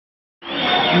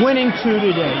winning 2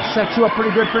 today sets you up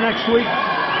pretty good for next week?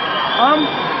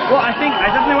 Well, I think I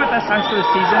definitely want best times for the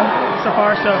season so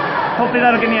far, so hopefully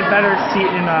that'll give me a better seat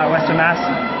in Western Mass.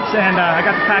 And I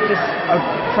got to practice a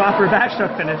proper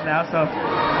backstroke finish now, so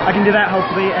I can do that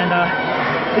hopefully. And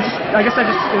it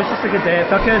was just a good day.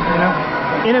 It felt good, you know.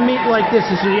 In a meet like this,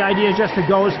 is the idea just to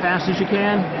go as fast as you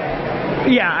can?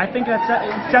 Yeah, I think that's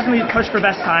definitely push for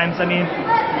best times. I mean,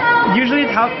 usually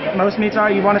how most meets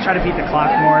are, you want to try to beat the clock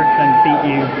more than beat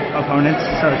you opponents.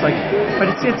 So it's like,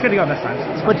 but it's good to go best times.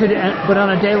 But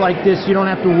on a day like this, you don't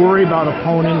have to worry about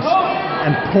opponents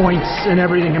and points and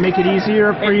everything. Can make it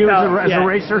easier for you as a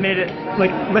racer? Made it,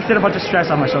 like, lifted a bunch of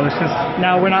stress on my shoulders because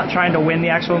now we're not trying to win the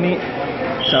actual meet.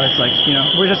 So it's like, you know,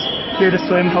 we're just here to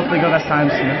swim, hopefully go best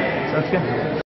times, you know. So it's good.